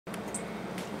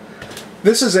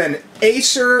This is an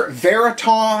Acer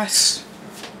Veriton.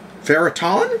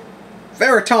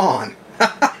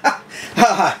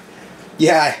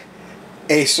 Yeah,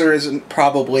 Acer isn't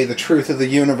probably the truth of the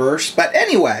universe, but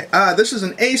anyway, this is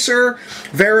an Acer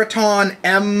Veriton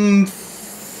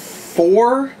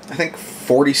M4, I think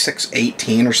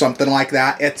 4618 or something like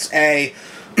that. It's a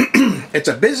it's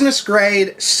a business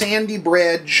grade Sandy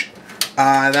Bridge.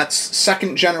 That's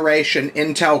second generation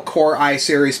Intel Core i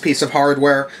series piece of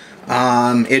hardware.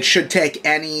 It should take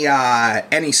any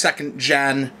second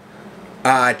gen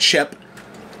chip.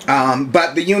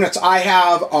 But the units I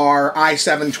have are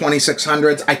i7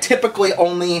 2600s. I typically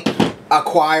only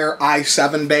acquire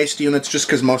i7 based units just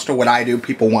because most of what I do,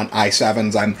 people want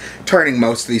i7s. I'm turning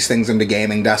most of these things into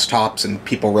gaming desktops and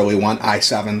people really want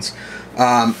i7s.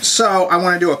 So I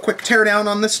want to do a quick teardown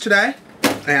on this today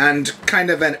and kind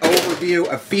of an overview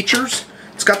of features.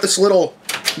 It's got this little,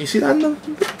 can you see that in the,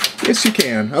 yes you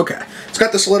can, okay. It's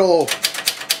got this little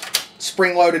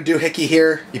spring-loaded doohickey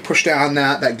here. You push down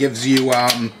that gives you,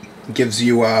 lets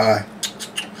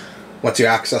you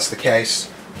access the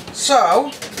case.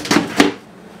 So,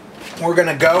 we're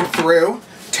gonna go through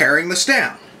tearing this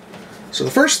down. So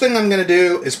the first thing I'm gonna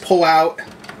do is pull out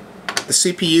the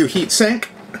CPU heatsink.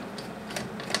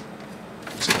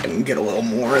 So I can get a little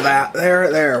more of that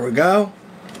there. There we go.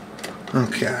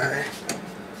 Okay.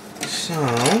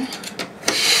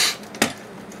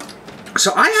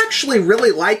 So I actually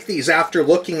really like these after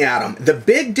looking at them. The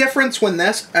big difference with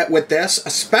this,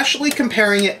 especially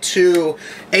comparing it to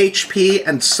HP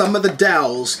and some of the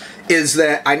Dells, is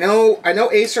that I know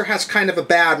Acer has kind of a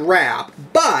bad rap,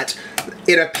 but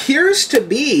it appears to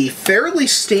be fairly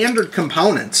standard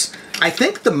components. I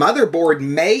think the motherboard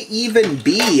may even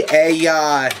be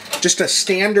a just a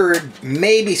standard,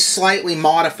 maybe slightly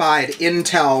modified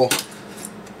Intel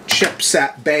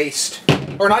chipset based,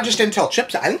 or not just Intel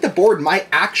chipset. I think the board might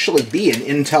actually be an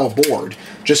Intel board,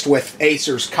 just with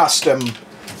Acer's custom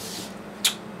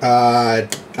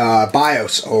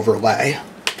BIOS overlay.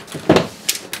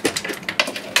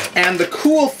 And the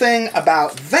cool thing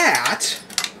about that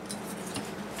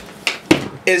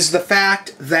is the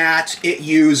fact that it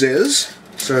uses,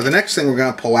 so the next thing we're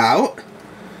going to pull out,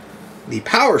 the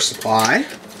power supply.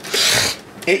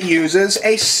 It uses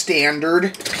a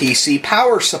standard PC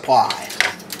power supply,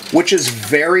 which is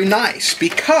very nice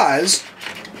because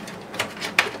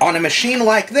on a machine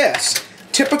like this,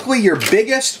 typically your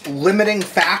biggest limiting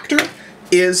factor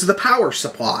is the power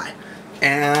supply.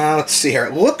 And let's see here.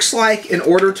 It looks like in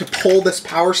order to pull this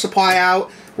power supply out,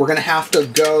 we're going to have to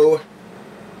go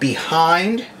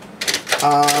behind.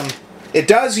 It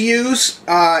does use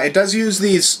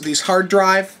these hard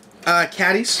drive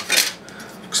caddies.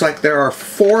 Looks like there are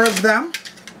 4 of them.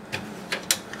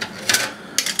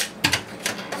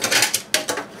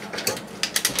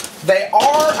 They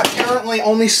are apparently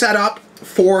only set up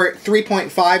for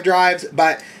 3.5 drives,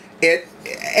 but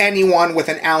anyone with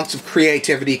an ounce of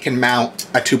creativity can mount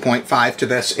a 2.5 to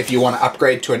this if you want to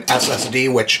upgrade to an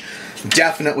SSD, which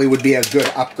definitely would be a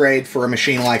good upgrade for a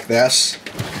machine like this.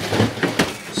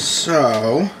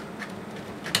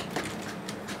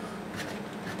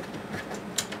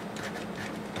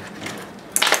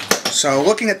 So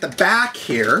looking at the back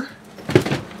here,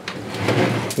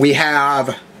 we have,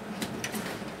 I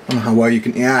don't know how well you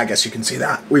can, yeah, I guess you can see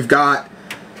that. We've got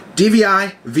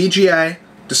DVI, VGA,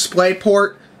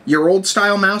 DisplayPort, your old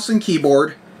style mouse and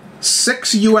keyboard,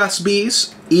 6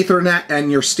 USBs, Ethernet,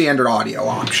 and your standard audio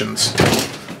options.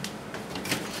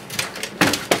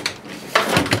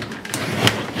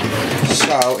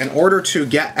 So in order to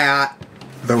get at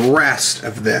the rest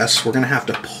of this, we're going to have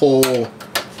to pull.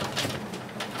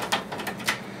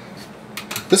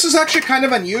 This is actually kind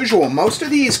of unusual. Most of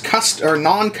these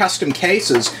non-custom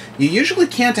cases, you usually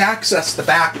can't access the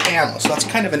back panel, so that's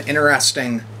kind of an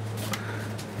interesting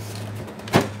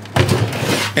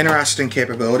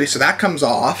capability. So that comes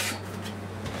off.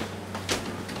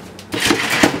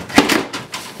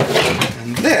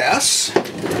 And this,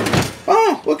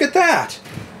 oh, look at that.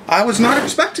 I was not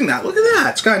expecting that. Look at that.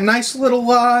 It's got a nice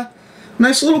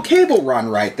little cable run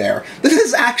right there. This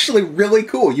is actually really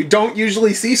cool. You don't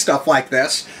usually see stuff like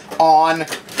this on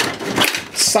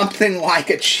something like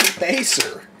a cheap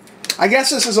Acer. I guess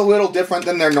this is a little different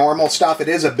than their normal stuff. It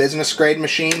is a business grade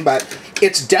machine, but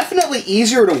it's definitely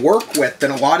easier to work with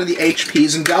than a lot of the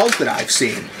HPs and Dells that I've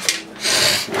seen.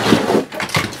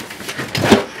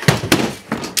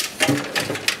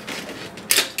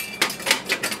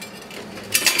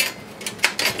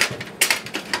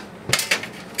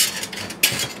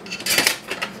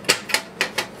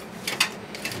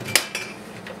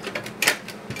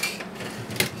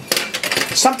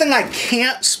 Something thing I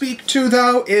can't speak to,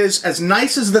 though, is as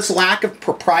nice as this lack of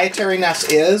proprietariness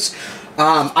is,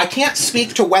 I can't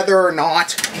speak to whether or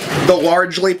not the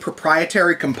largely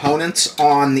proprietary components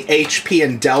on the HP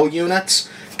and Dell units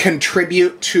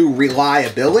contribute to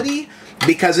reliability,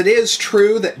 because it is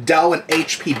true that Dell and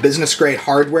HP business-grade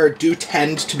hardware do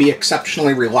tend to be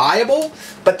exceptionally reliable,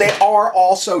 but they are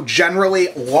also generally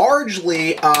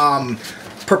largely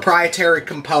proprietary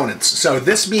components. So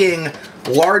this being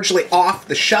largely off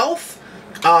the shelf,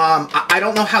 I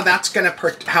don't know how that's gonna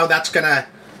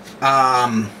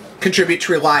contribute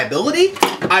to reliability.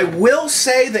 I will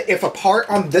say that if a part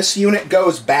on this unit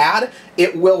goes bad,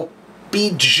 it will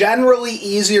be generally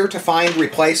easier to find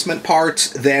replacement parts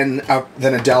than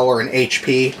a Dell or an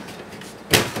HP.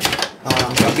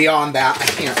 But beyond that, I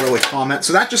can't really comment.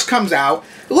 So that just comes out.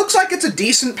 It looks like it's a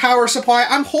decent power supply.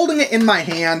 I'm holding it in my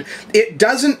hand. It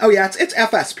doesn't, oh yeah, it's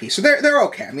FSP, so they're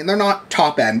okay. I mean, they're not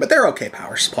top end, but they're okay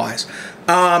power supplies.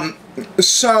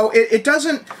 So it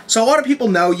doesn't, so a lot of people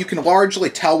know you can largely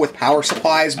tell with power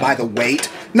supplies by the weight.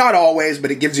 Not always,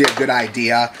 but it gives you a good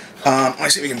idea.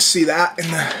 Let's see if we can see that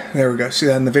in the, there we go, see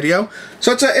that in the video.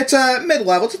 So it's a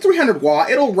mid-level, it's a 300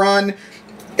 watt. It'll run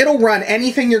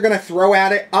anything you're going to throw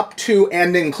at it, up to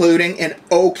and including an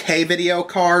okay video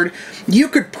card. You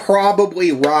could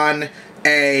probably run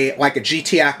like a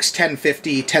GTX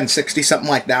 1050, 1060, something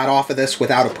like that off of this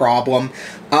without a problem.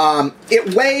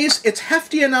 It weighs, it's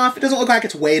hefty enough. It doesn't look like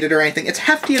it's weighted or anything. It's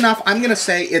hefty enough. I'm going to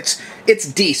say it's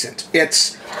decent.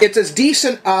 It's as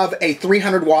decent of a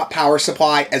 300 watt power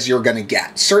supply as you're going to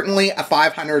get. Certainly a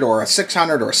 500 or a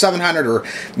 600 or a 700 or,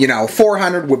 you know,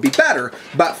 400 would be better,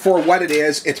 but for what it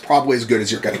is, it's probably as good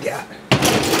as you're going to get.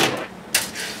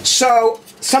 So,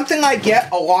 something I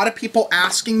get a lot of people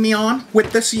asking me on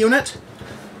with this unit,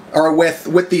 or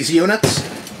with these units,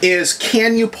 is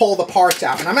can you pull the parts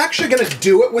out? And I'm actually going to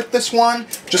do it with this one,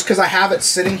 just because I have it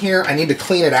sitting here. I need to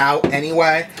clean it out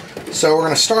anyway. So we're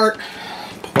going to start,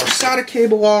 pull our SATA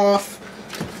cable off,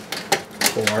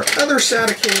 pull our other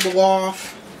SATA cable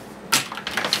off.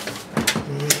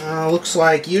 Looks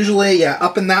like usually, yeah,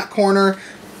 up in that corner,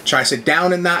 try to say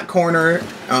down in that corner,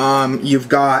 you've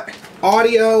got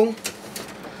audio.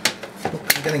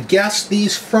 I'm going to guess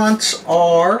these fronts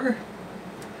are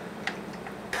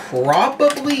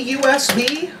probably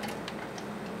USB.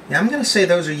 Yeah, I'm going to say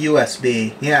those are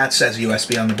USB. Yeah, it says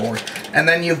USB on the board. And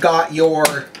then you've got your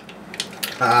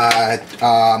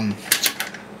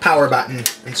power button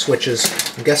and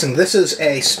switches. I'm guessing this is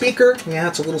a speaker. Yeah,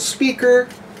 it's a little speaker.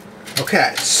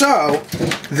 Okay, so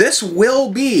this will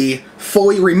be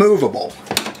fully removable.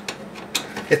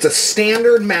 It's a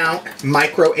standard mount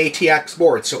micro ATX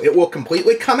board, so it will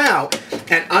completely come out,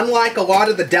 and unlike a lot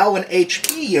of the Dell and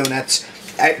HP units,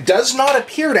 it does not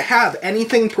appear to have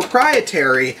anything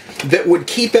proprietary that would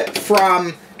keep it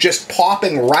from just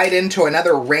popping right into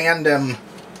another random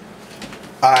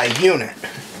unit.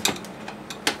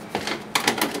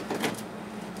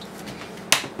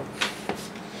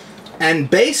 And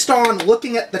based on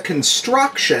looking at the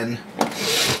construction,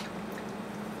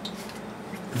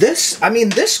 this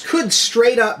could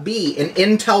straight up be an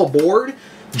Intel board,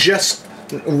 just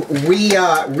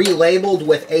relabeled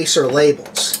with Acer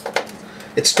labels.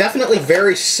 It's definitely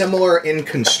very similar in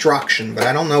construction, but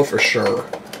I don't know for sure.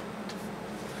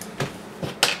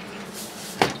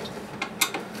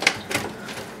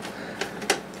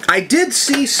 I did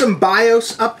see some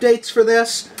BIOS updates for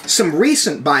this, some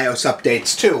recent BIOS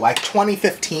updates too, like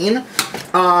 2015,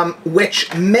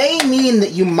 which may mean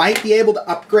that you might be able to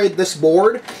upgrade this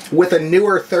board with a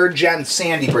newer 3rd gen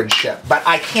Sandy Bridge chip, but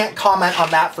I can't comment on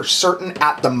that for certain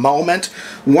at the moment.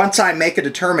 Once I make a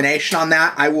determination on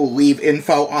that, I will leave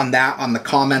info on that on the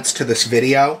comments to this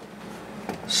video.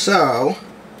 So,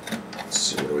 let's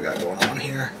see what we got going on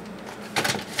here.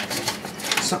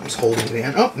 Something's holding it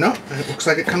in. Oh, no, it looks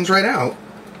like it comes right out.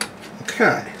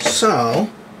 Okay, so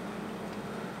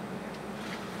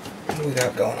what do we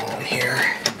got going on here?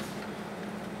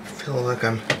 I feel like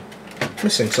I'm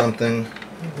missing something.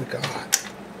 What do we got?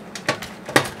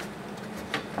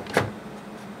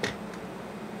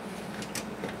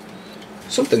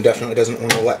 Something definitely doesn't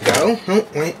want to let go. Oh,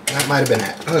 wait, that might have been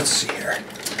it. Let's see here.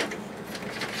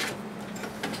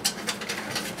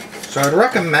 So I'd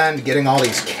recommend getting all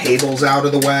these cables out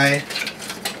of the way.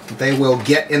 They will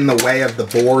get in the way of the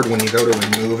board when you go to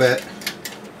remove it.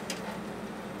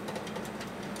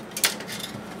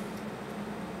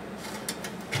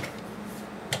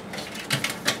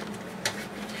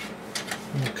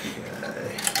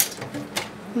 Okay.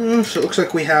 So it looks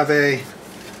like we have a...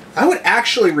 I would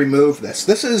actually remove this.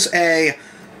 This is a,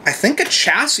 I think, a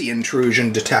chassis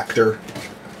intrusion detector.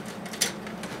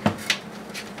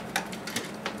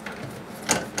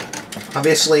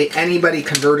 Obviously, anybody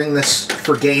converting this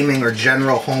for gaming or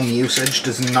general home usage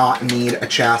does not need a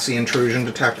chassis intrusion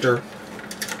detector.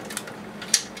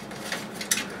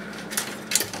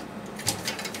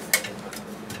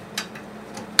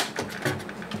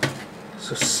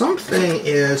 So something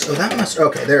is, oh, that must,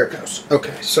 okay, there it goes.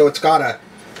 Okay, so it's got a,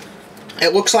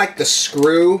 it looks like the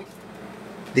screw,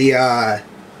 so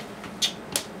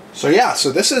yeah,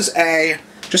 so this is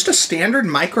just a standard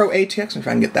micro ATX. If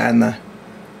I can get that in there,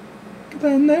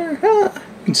 you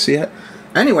can see it.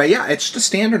 Anyway, yeah, it's just a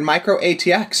standard micro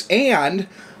ATX, and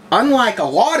unlike a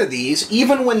lot of these,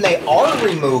 even when they are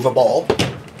removable,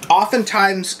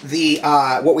 oftentimes the,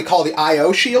 what we call the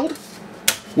I/O shield,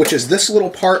 which is this little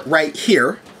part right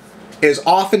here, is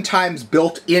oftentimes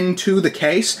built into the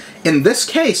case. In this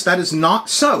case, that is not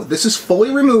so. This is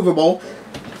fully removable,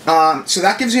 so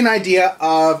that gives you an idea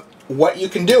of what you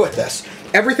can do with this.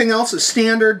 Everything else is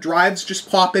standard. Drives just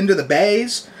plop into the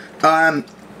bays.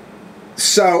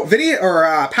 So video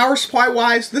or power supply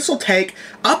wise, this will take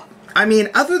up, I mean,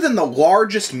 other than the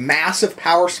largest massive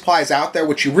power supplies out there,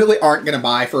 which you really aren't going to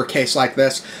buy for a case like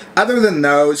this, other than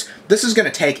those, this is going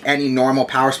to take any normal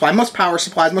power supply. Most power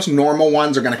supplies, most normal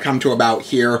ones are going to come to about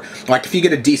here. Like if you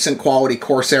get a decent quality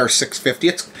Corsair 650,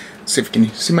 it's, see if, can you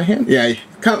see my hand? Yeah,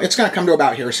 it's going to come to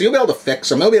about here. So you'll be able to fix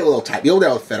them. They'll be a little tight. You'll be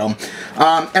able to fit them.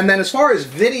 And then as far as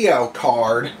video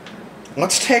card,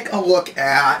 let's take a look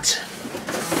at,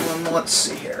 let's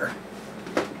see here.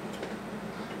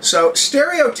 So,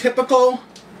 stereotypical,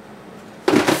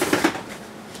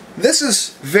 this is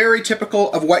very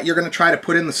typical of what you're going to try to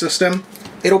put in the system.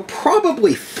 It'll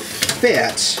probably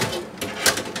fit,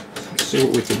 let's see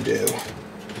what we can do.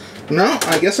 No,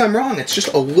 I guess I'm wrong. It's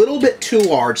just a little bit too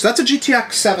large. That's a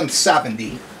GTX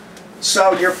 770.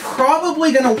 So, you're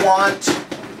probably going to want,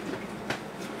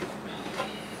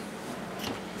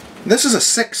 this is a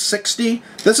 660.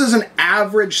 This is an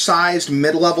average-sized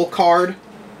mid-level card.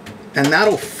 And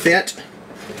that'll fit.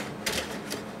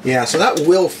 Yeah, so that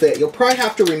will fit. You'll probably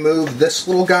have to remove this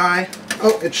little guy.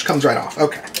 Oh, it just comes right off.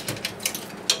 Okay.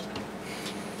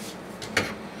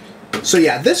 So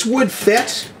yeah, this would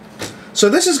fit. So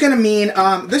this is going to mean,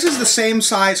 this is the same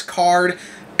size card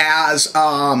as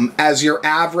your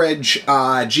average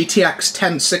GTX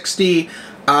 1060,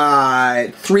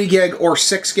 3 gig or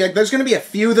 6 gig. There's going to be a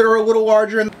few that are a little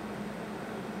larger.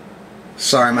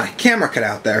 Sorry, my camera cut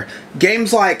out there.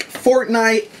 Games like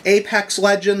Fortnite, Apex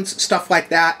Legends, stuff like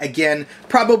that. Again,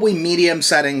 probably medium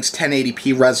settings,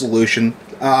 1080p resolution.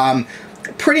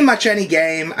 Pretty much any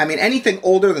game. I mean, anything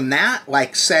older than that,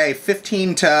 like say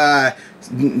 15 to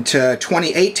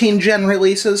 2018 gen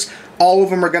releases, all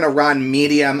of them are going to run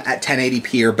medium at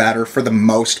 1080p or better for the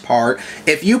most part.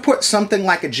 If you put something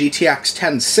like a GTX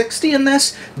 1060 in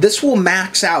this, this will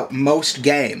max out most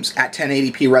games at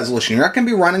 1080p resolution. You're not going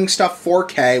to be running stuff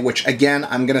 4K, which again,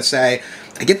 I'm going to say,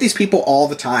 I get these people all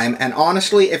the time, and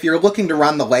honestly, if you're looking to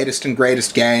run the latest and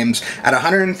greatest games at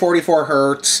 144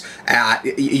 hertz, at,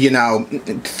 you know,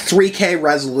 3K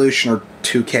resolution, or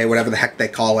 2K, whatever the heck they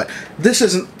call it, this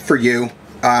isn't for you.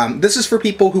 This is for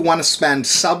people who want to spend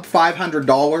sub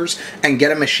 $500 and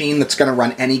get a machine that's going to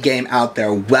run any game out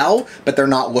there well, but they're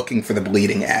not looking for the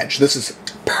bleeding edge. This is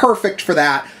perfect for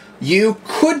that. You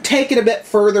could take it a bit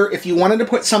further if you wanted to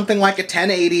put something like a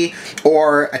 1080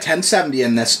 or a 1070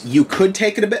 in this. You could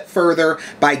take it a bit further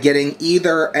by getting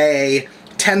either a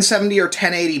 1070 or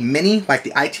 1080 mini, like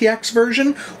the ITX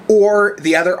version, or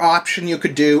the other option you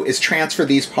could do is transfer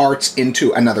these parts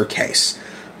into another case.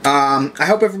 I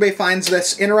hope everybody finds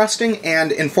this interesting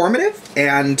and informative,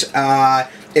 and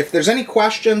if there's any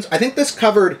questions, I think this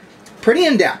covered pretty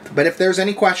in-depth, but if there's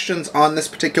any questions on this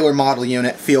particular model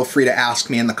unit, feel free to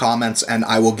ask me in the comments, and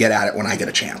I will get at it when I get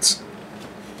a chance.